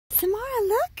Samara,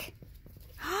 look.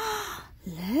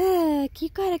 Look, you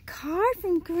got a card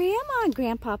from Grandma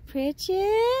Grandpa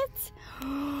Pritchett.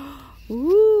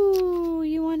 Ooh,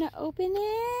 you want to open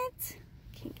it?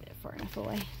 Can't get it far enough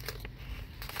away.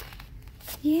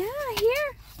 Yeah,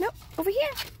 here. Nope, over here.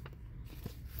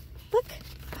 Look.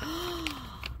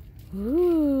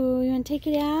 Ooh, you want to take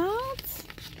it out?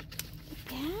 Look at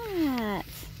that.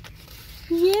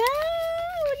 Yeah,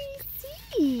 what do you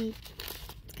see?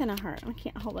 It's kind of hard. I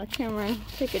can't hold the camera and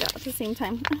take it out at the same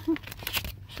time.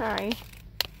 Sorry.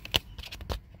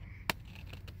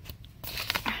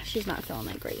 She's not feeling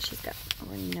that great. She's got a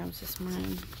runny nose this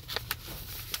morning.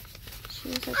 She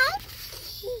was like,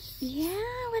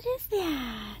 yeah, what is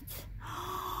that?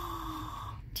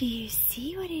 Do you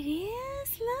see what it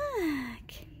is?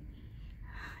 Look.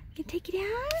 You can take it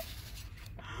out?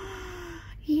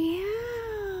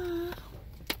 Yeah.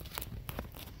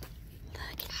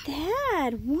 Look at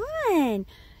that. One.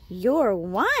 You're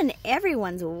one.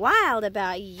 Everyone's wild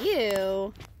about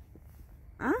you.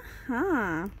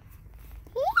 Uh-huh.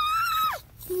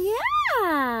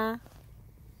 Yeah.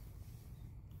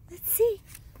 Let's see.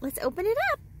 Let's open it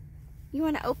up. You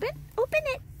want to open? Open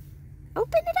it.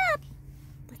 Open it up.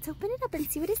 Let's open it up and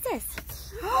see what it says.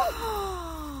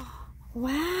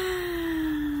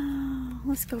 Wow.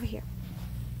 Let's go over here.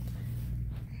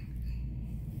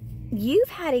 You've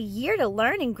had a year to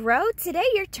learn and grow. Today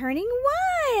you're turning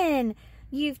 1.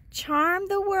 You've charmed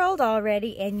the world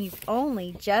already, and you've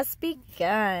only just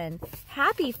begun.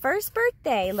 Happy first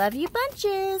birthday. Love you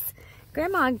bunches.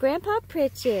 Grandma and Grandpa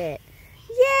Pritchett.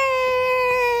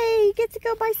 Yay! You get to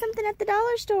go buy something at the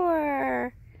dollar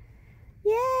store.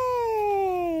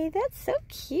 Yay! That's so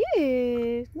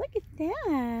cute. Look at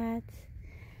that.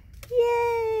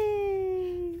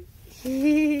 Yay!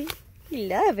 You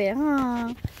love it,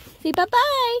 huh? Say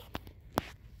bye-bye.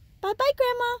 Bye-bye,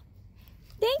 Grandma.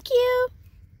 Thank you.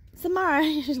 Samara,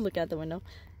 just look out the window.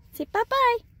 Say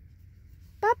bye-bye.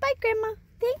 Bye-bye, Grandma.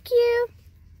 Thank you.